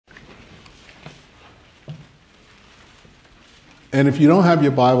And if you don't have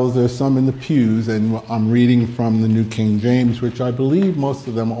your Bibles, there's some in the pews, and I'm reading from the New King James, which I believe most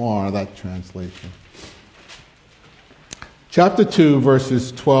of them are, that translation. Chapter 2,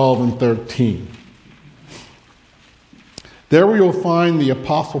 verses 12 and 13. There we will find the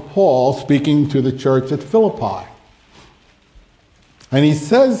Apostle Paul speaking to the church at Philippi. And he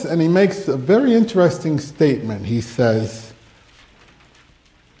says, and he makes a very interesting statement. He says,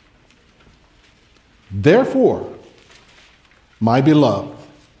 "Therefore, my beloved,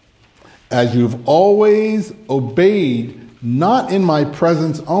 as you've always obeyed, not in my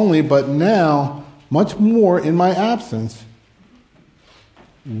presence only, but now much more in my absence,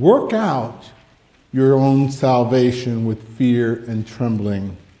 work out your own salvation with fear and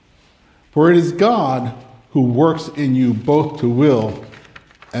trembling. For it is God who works in you both to will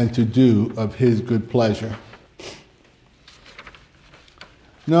and to do of his good pleasure."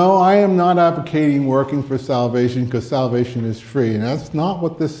 No, I am not advocating working for salvation because salvation is free. And that's not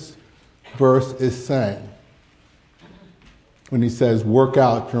what this verse is saying when he says, work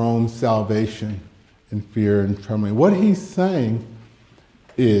out your own salvation in fear and trembling. What he's saying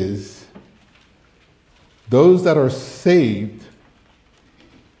is those that are saved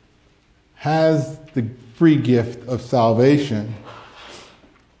has the free gift of salvation.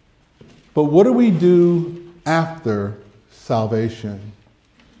 But what do we do after salvation?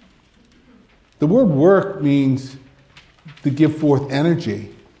 The word work means to give forth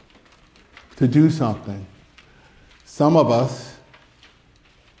energy, to do something. Some of us,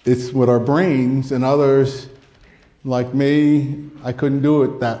 it's with our brains, and others, like me, I couldn't do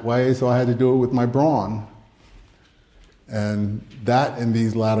it that way, so I had to do it with my brawn. And that, in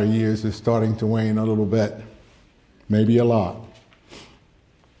these latter years, is starting to wane a little bit, maybe a lot.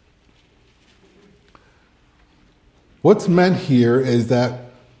 What's meant here is that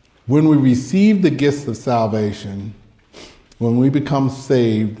when we receive the gifts of salvation, when we become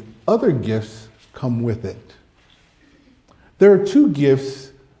saved, other gifts come with it. There are two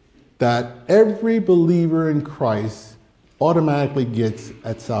gifts that every believer in Christ automatically gets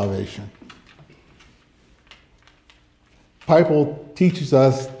at salvation. The Bible teaches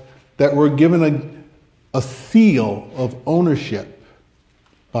us that we're given a seal of ownership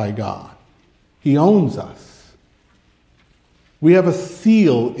by God. He owns us. We have a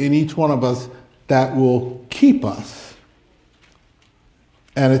seal in each one of us that will keep us.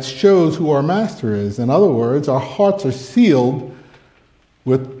 And it shows who our master is. In other words, our hearts are sealed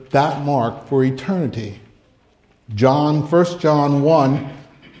with that mark for eternity. 1 John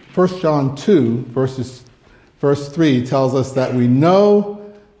 2, verse 3 tells us that we know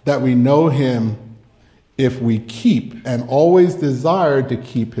him if we keep and always desire to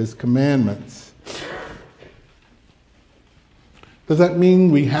keep his commandments. Does that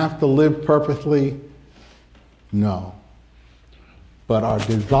mean we have to live perfectly? No. But our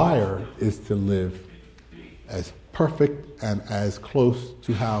desire is to live as perfect and as close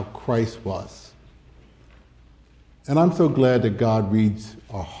to how Christ was. And I'm so glad that God reads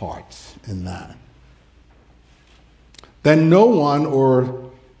our hearts in that. Then no one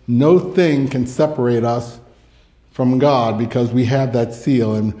or no thing can separate us from God because we have that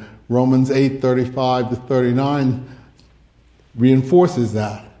seal. And Romans 8:35-39 reinforces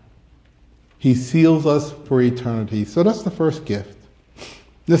that. He seals us for eternity. So that's the first gift.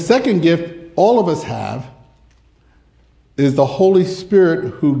 The second gift all of us have is the Holy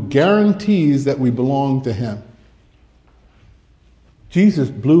Spirit, who guarantees that we belong to him. Jesus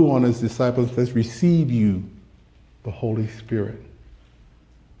blew on his disciples and says, "Receive you the Holy Spirit."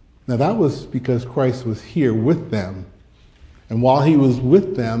 Now that was because Christ was here with them. And while he was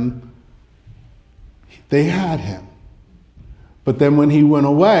with them, they had him. But then when he went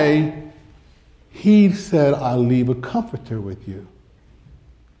away, he said, "I'll leave a comforter with you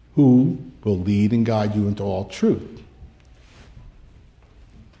who will lead and guide you into all truth."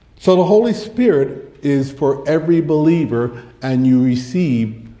 So the Holy Spirit is for every believer, and you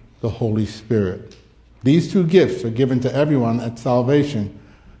receive the Holy Spirit. These two gifts are given to everyone at salvation,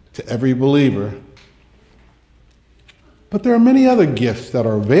 to every believer. But there are many other gifts that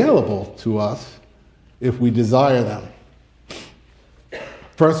are available to us if we desire them.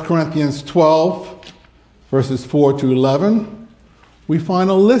 1 Corinthians 12, verses 4-11, we find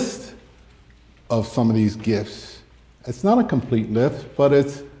a list of some of these gifts. It's not a complete list, but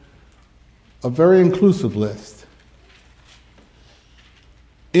it's a very inclusive list.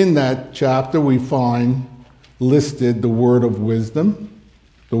 In that chapter, we find listed the word of wisdom,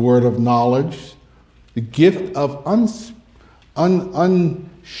 the word of knowledge, the gift of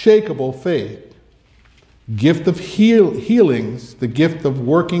unshakable faith, gift of healings, the gift of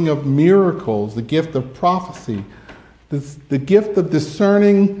working of miracles, the gift of prophecy, the gift of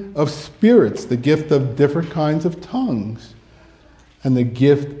discerning of spirits, the gift of different kinds of tongues, and the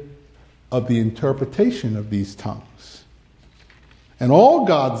gift of the interpretation of these tongues. And all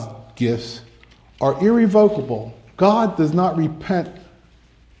God's gifts are irrevocable. God does not repent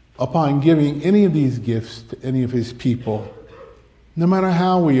upon giving any of these gifts to any of his people, no matter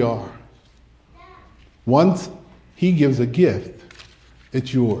how we are. Once he gives a gift,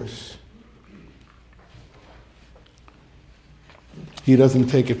 it's yours. He doesn't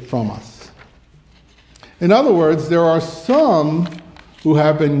take it from us. In other words, there are some who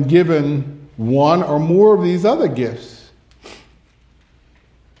have been given one or more of these other gifts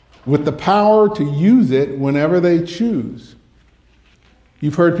with the power to use it whenever they choose.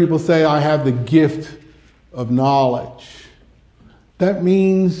 You've heard people say, I have the gift of knowledge. That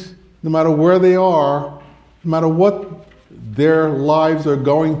means no matter where they are, no matter what their lives are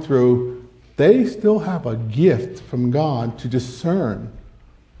going through, they still have a gift from God to discern,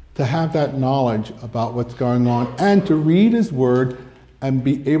 to have that knowledge about what's going on, and to read his word and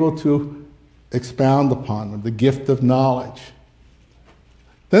be able to expound upon them, the gift of knowledge.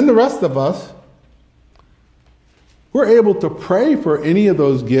 Then the rest of us, we're able to pray for any of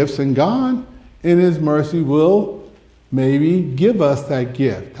those gifts, and God, in his mercy, will maybe give us that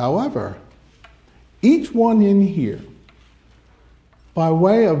gift. However, each one in here, by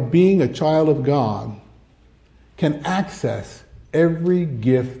way of being a child of God, can access every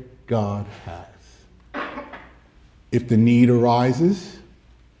gift God has. If the need arises,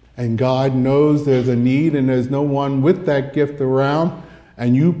 and God knows there's a need and there's no one with that gift around,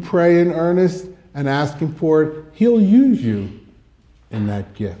 and you pray in earnest and ask him for it, he'll use you in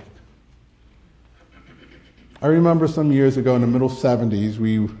that gift. I remember some years ago in the middle 70s,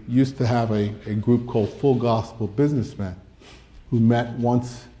 we used to have a group called Full Gospel Businessmen who met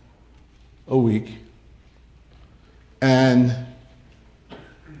once a week. And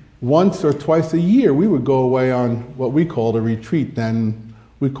once or twice a year, we would go away on what we called a retreat. Then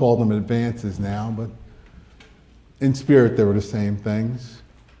we call them advances now, but in spirit they were the same things.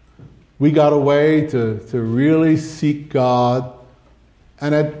 We got away to really seek God.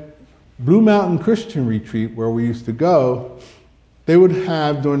 And at Blue Mountain Christian Retreat, where we used to go, they would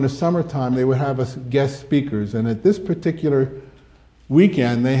have, during the summertime, they would have us guest speakers. And at this particular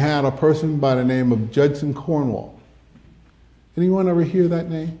weekend, they had a person by the name of Judson Cornwall. Anyone ever hear that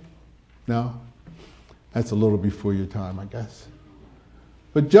name? No? That's a little before your time, I guess.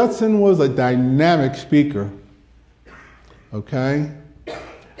 But Judson was a dynamic speaker. Okay?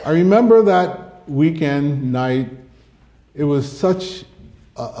 I remember that weekend night. It was such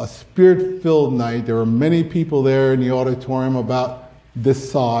a spirit-filled night. There were many people there in the auditorium about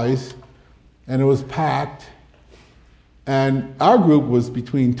this size, and it was packed. And our group was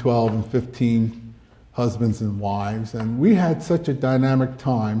between 12 and 15 husbands and wives, and we had such a dynamic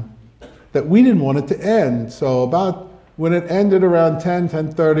time that we didn't want it to end. So about when it ended around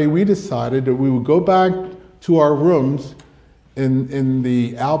 10:30, we decided that we would go back to our rooms in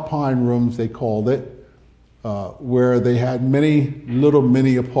the Alpine rooms, they called it, where they had many little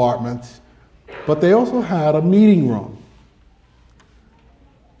mini apartments, but they also had a meeting room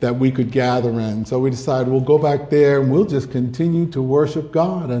that we could gather in. So we decided we'll go back there and we'll just continue to worship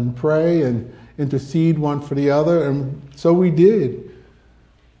God and pray and intercede one for the other. And so we did.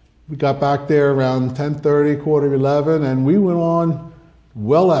 We got back there around 10:30, 11:15, and we went on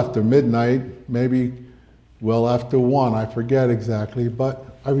well after midnight, maybe well after 1, I forget exactly,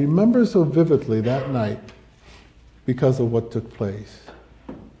 but I remember so vividly that night because of what took place.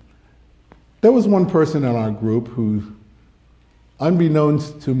 There was one person in our group who,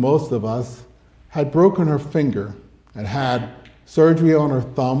 unbeknownst to most of us, had broken her finger and had surgery on her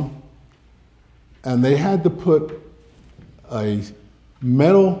thumb, and they had to put a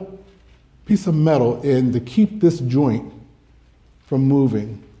piece of metal in to keep this joint from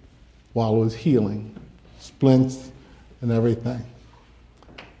moving while it was healing, splints and everything.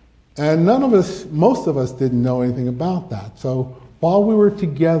 And most of us didn't know anything about that. So while we were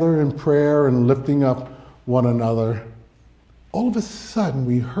together in prayer and lifting up one another, all of a sudden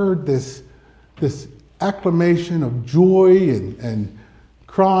we heard this acclamation of joy and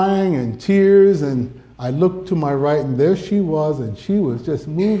crying and tears, and I looked to my right and there she was, and she was just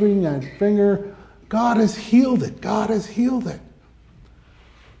moving that finger. God has healed it. God has healed it.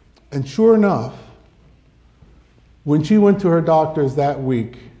 And sure enough, when she went to her doctors that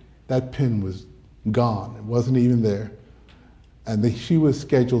week, that pin was gone. It wasn't even there. And she was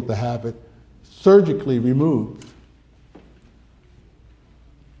scheduled to have it surgically removed.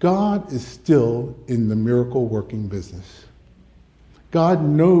 God is still in the miracle working business. God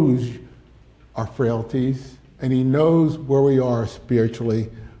knows our frailties and he knows where we are spiritually,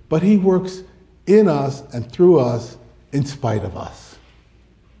 but he works in us and through us in spite of us,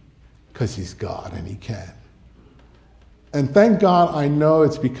 because he's God and he can. And thank God, I know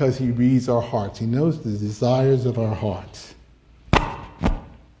it's because he reads our hearts. He knows the desires of our hearts.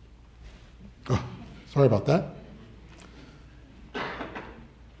 Oh, sorry about that.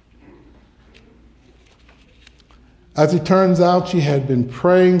 As it turns out, she had been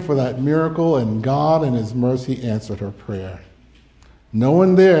praying for that miracle, and God in his mercy answered her prayer. No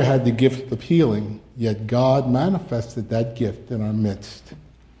one there had the gift of healing, yet God manifested that gift in our midst.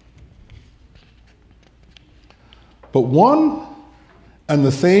 But one and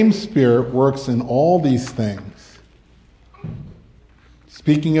the same Spirit works in all these things.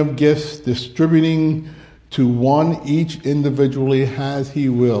 Speaking of gifts, distributing to one each individually as he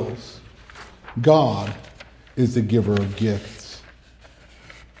wills. God is the giver of gifts.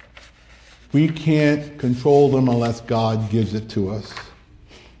 We can't control them unless God gives it to us.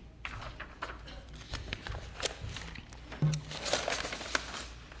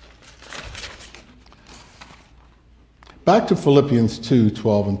 Back to Philippians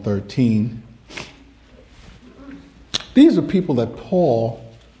 2:12 and 13. These are people that Paul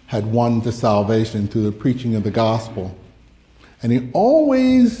had won to salvation through the preaching of the gospel. And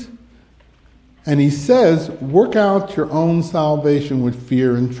he says, work out your own salvation with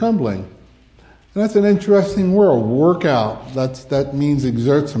fear and trembling. And that's an interesting word, work out. That means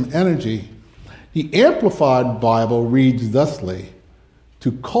exert some energy. The Amplified Bible reads thusly: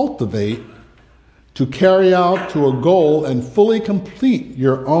 to cultivate, to carry out to a goal and fully complete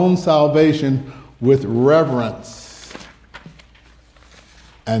your own salvation with reverence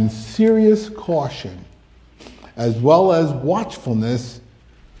and serious caution, as well as watchfulness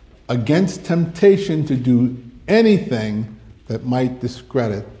against temptation to do anything that might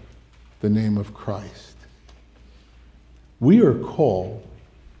discredit the name of Christ. We are called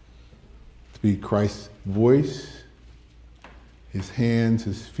to be Christ's voice, his hands,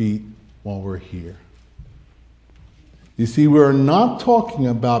 his feet, while we're here. You see, we're not talking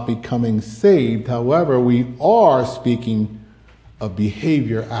about becoming saved. However, we are speaking of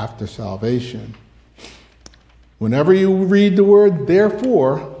behavior after salvation. Whenever you read the word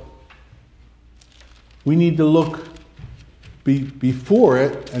therefore, we need to look before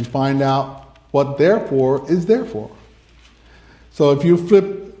it and find out what therefore is therefore. So if you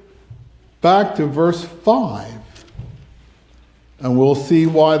flip back to verse 5, and we'll see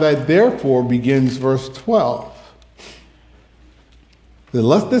why that therefore begins verse 12. That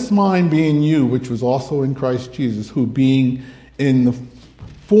let this mind be in you, which was also in Christ Jesus, who being in the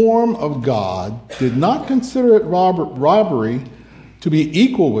form of God, did not consider it robbery to be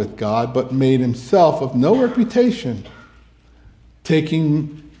equal with God, but made himself of no reputation,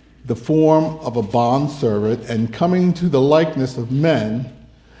 taking the form of a bondservant and coming to the likeness of men,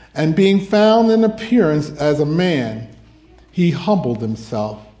 and being found in appearance as a man, he humbled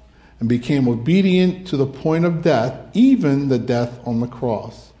himself and became obedient to the point of death, even the death on the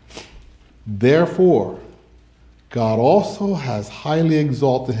cross. Therefore, God also has highly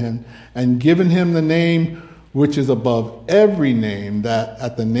exalted him and given him the name which is above every name, that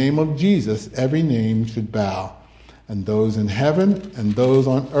at the name of Jesus every name should bow, and those in heaven and those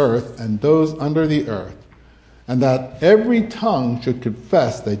on earth and those under the earth, and that every tongue should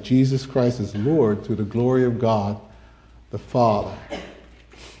confess that Jesus Christ is Lord, to the glory of God the Father.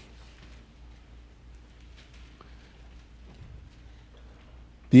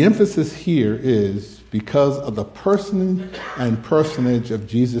 The emphasis here is because of the person and personage of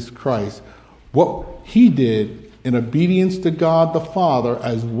Jesus Christ, what he did in obedience to God the Father,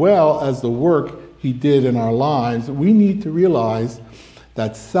 as well as the work he did in our lives. We need to realize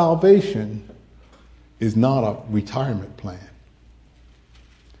that salvation is not a retirement plan.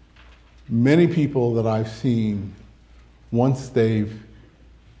 Many people that I've seen, once they've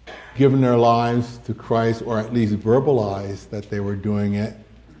given their lives to Christ, or at least verbalized that they were doing it,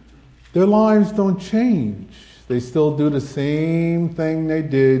 their lives don't change. They still do the same thing they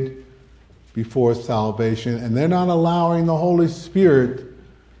did before salvation, and they're not allowing the Holy Spirit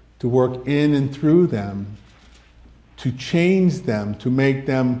to work in and through them, to change them, to make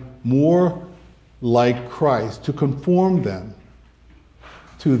them more like Christ, to conform them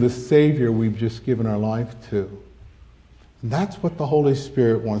to the Savior we've just given our life to. And that's what the Holy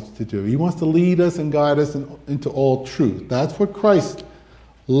Spirit wants to do. He wants to lead us and guide us into all truth. That's what Christ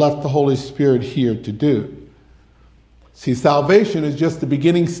left the Holy Spirit here to do. See, salvation is just the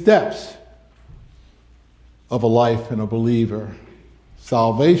beginning steps of a life in a believer.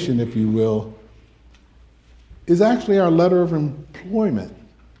 Salvation, if you will, is actually our letter of employment,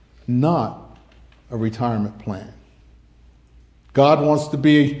 not a retirement plan. God wants us to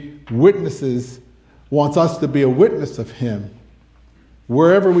be a witness of him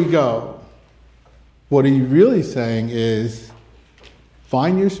wherever we go. What he's really saying is,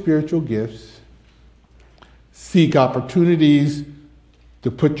 find your spiritual gifts, seek opportunities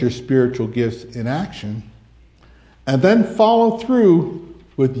to put your spiritual gifts in action, and then follow through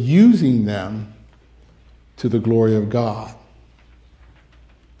with using them to the glory of God.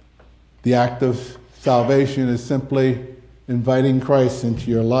 The act of salvation is simply inviting Christ into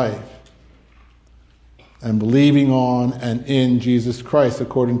your life and believing on and in Jesus Christ,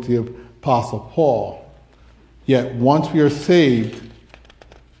 according to the Apostle Paul. Yet once we are saved,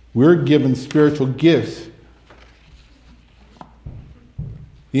 we're given spiritual gifts.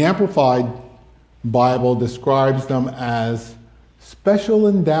 The Amplified Bible describes them as special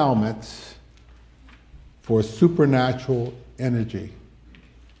endowments for supernatural energy.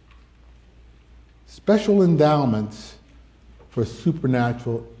 Special endowments for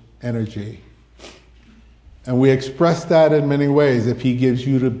supernatural energy. And we express that in many ways. If he gives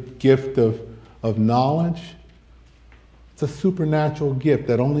you the gift of knowledge, it's a supernatural gift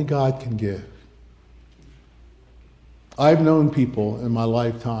that only God can give. I've known people in my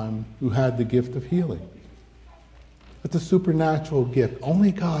lifetime who had the gift of healing. It's a supernatural gift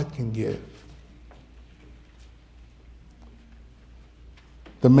only God can give.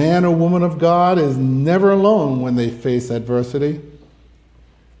 The man or woman of God is never alone when they face adversity.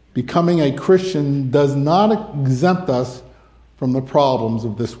 Becoming a Christian does not exempt us from the problems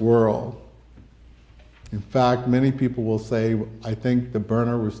of this world. In fact, many people will say, I think the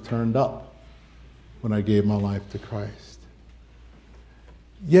burner was turned up when I gave my life to Christ.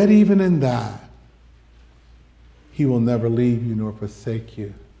 Yet even in that, he will never leave you nor forsake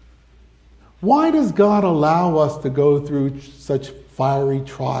you. Why does God allow us to go through such fiery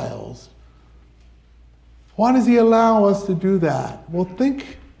trials? Why does he allow us to do that? Well,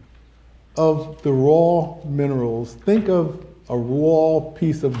 think of the raw minerals. Think of a raw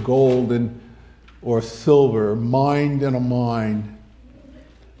piece of gold or silver, mined in a mine.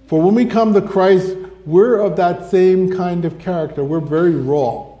 For when we come to Christ, we're of that same kind of character. We're very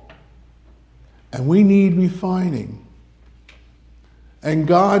raw. And we need refining. And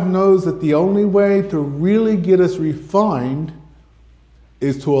God knows that the only way to really get us refined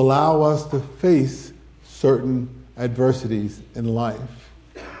is to allow us to face certain adversities in life.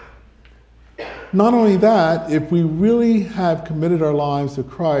 Not only that, if we really have committed our lives to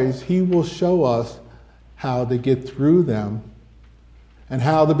Christ, he will show us how to get through them and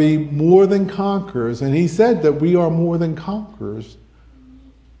how to be more than conquerors. And he said that we are more than conquerors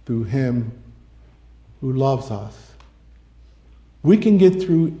through him who loves us. We can get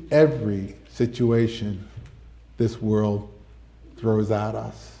through every situation this world throws at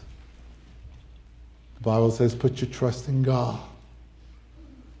us. The Bible says, put your trust in God.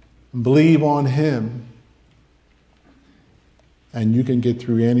 And believe on him. And you can get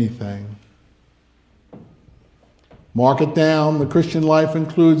through anything. Mark it down. The Christian life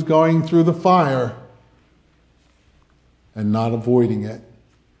includes going through the fire and not avoiding it.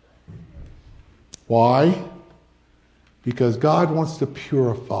 Why? Because God wants to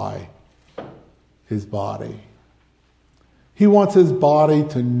purify his body. He wants his body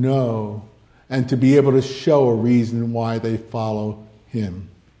to know and to be able to show a reason why they follow him.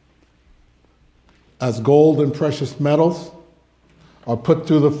 As gold and precious metals are put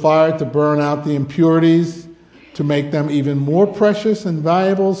through the fire to burn out the impurities, to make them even more precious and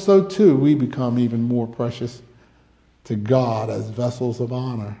valuable, so too we become even more precious to God as vessels of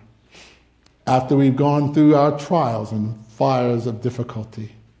honor after we've gone through our trials and fires of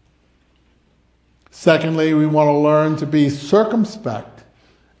difficulty. Secondly, we want to learn to be circumspect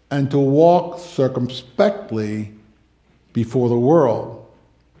and to walk circumspectly before the world,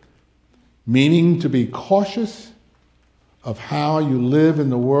 meaning to be cautious of how you live in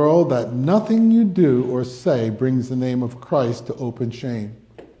the world, that nothing you do or say brings the name of Christ to open shame.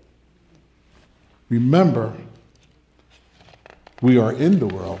 Remember, we are in the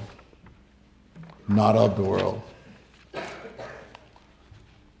world, not of the world.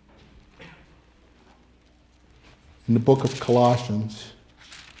 In the book of Colossians,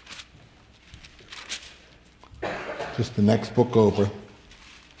 just the next book over,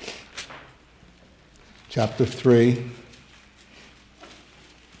 chapter 3,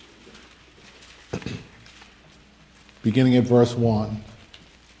 beginning at verse 1.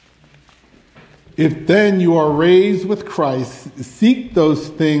 If then you are raised with Christ, seek those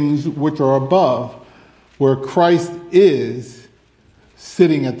things which are above, where Christ is,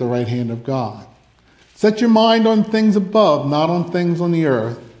 sitting at the right hand of God. Set your mind on things above, not on things on the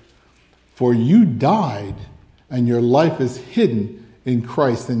earth. For you died, and your life is hidden in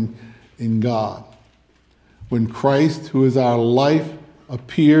Christ and in God. When Christ, who is our life,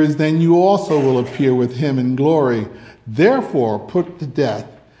 appears, then you also will appear with him in glory. Therefore, put to death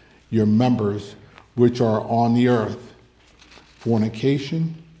your members which are on the earth: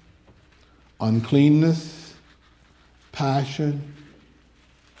 fornication, uncleanness, passion,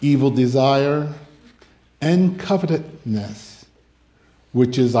 evil desire, and covetousness,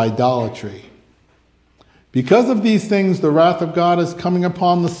 which is idolatry. Because of these things, the wrath of God is coming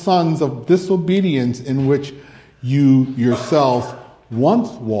upon the sons of disobedience, in which you yourselves once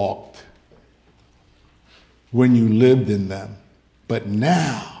walked when you lived in them. But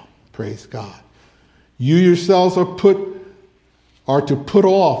now, praise God, you yourselves are to put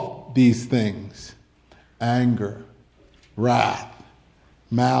off these things: anger, wrath,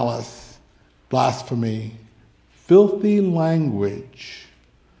 malice, blasphemy, filthy language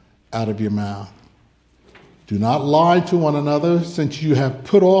out of your mouth. Do not lie to one another, since you have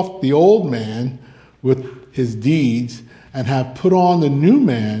put off the old man with his deeds, and have put on the new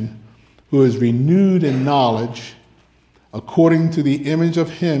man, who is renewed in knowledge, according to the image of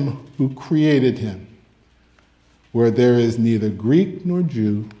him who created him, where there is neither Greek nor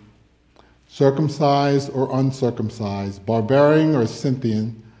Jew, circumcised or uncircumcised, barbarian or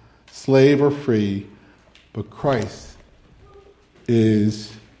Scythian, slave or free, but Christ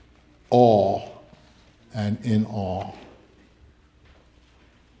is all and in all.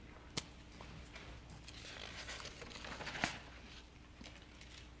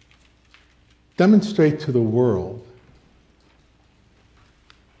 Demonstrate to the world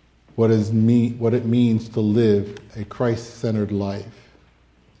what it means to live a Christ-centered life,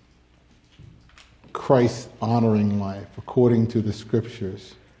 Christ-honoring life, according to the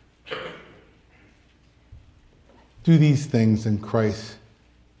Scriptures. Do these things and Christ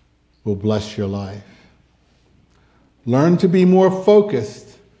will bless your life. Learn to be more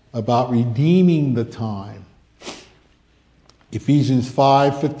focused about redeeming the time. Ephesians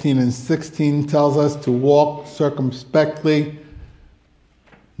 5:15 and 16 tells us to walk circumspectly,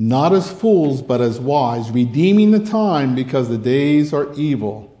 not as fools, but as wise, redeeming the time because the days are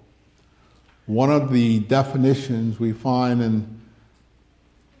evil. One of the definitions we find in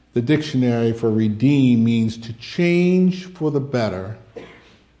the dictionary for redeem means to change for the better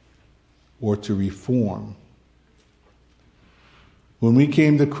or to reform. When we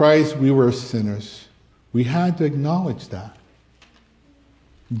came to Christ, we were sinners. We had to acknowledge that.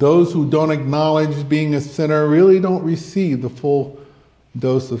 Those who don't acknowledge being a sinner really don't receive the full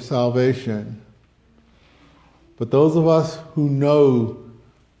dose of salvation. But those of us who know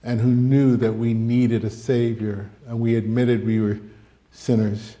and who knew that we needed a Savior and we admitted we were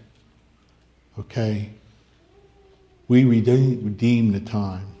sinners, okay, we redeem the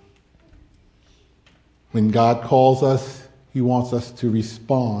time. When God calls us, He wants us to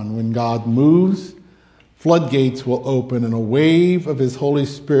respond. When God moves, floodgates will open and a wave of His Holy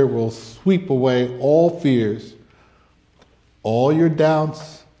Spirit will sweep away all fears, all your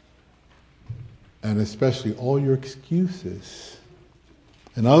doubts, and especially all your excuses.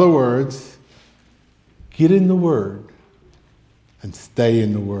 In other words, get in the Word and stay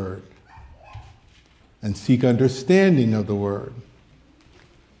in the Word and seek understanding of the Word.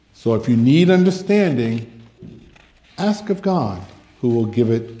 So if you need understanding, ask of God, who will give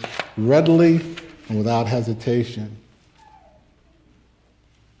it readily and without hesitation.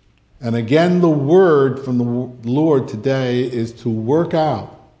 And again, the word from the Lord today is to work out,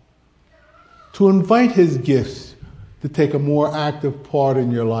 to invite His gifts to take a more active part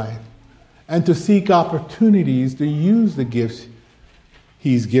in your life, and to seek opportunities to use the gifts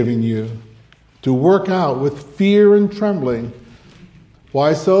He's giving you, to work out with fear and trembling.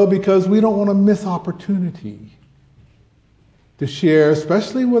 Why so? Because we don't want to miss opportunity to share,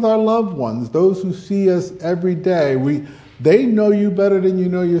 especially with our loved ones, those who see us every day. They know you better than you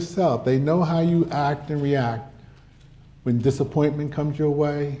know yourself. They know how you act and react when disappointment comes your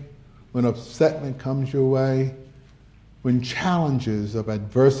way, when upsetment comes your way, when challenges of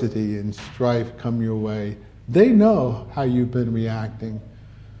adversity and strife come your way. They know how you've been reacting.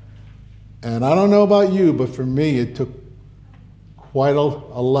 And I don't know about you, but for me, it took quite a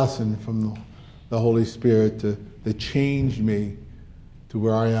lesson from the Holy Spirit to change me to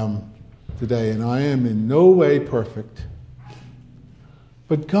where I am today. And I am in no way perfect.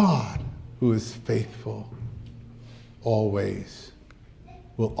 But God, who is faithful always,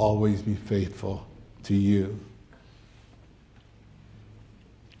 will always be faithful to you.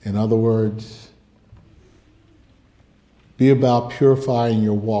 In other words, be about purifying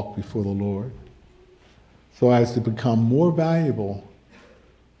your walk before the Lord so as to become more valuable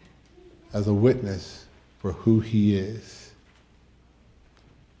as a witness for who he is.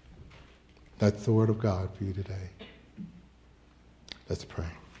 That's the word of God for you today. Let's pray.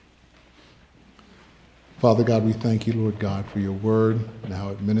 Father God, we thank you, Lord God, for your word and how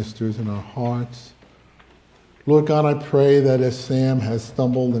it ministers in our hearts. Lord God, I pray that as Sam has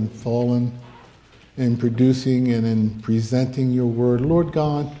stumbled and fallen in producing and in presenting your word, Lord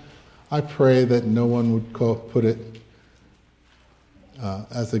God, I pray that no one would put it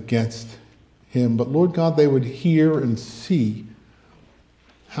as against him, but Lord God, they would hear and see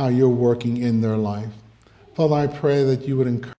how you're working in their life. Father, I pray that you would encourage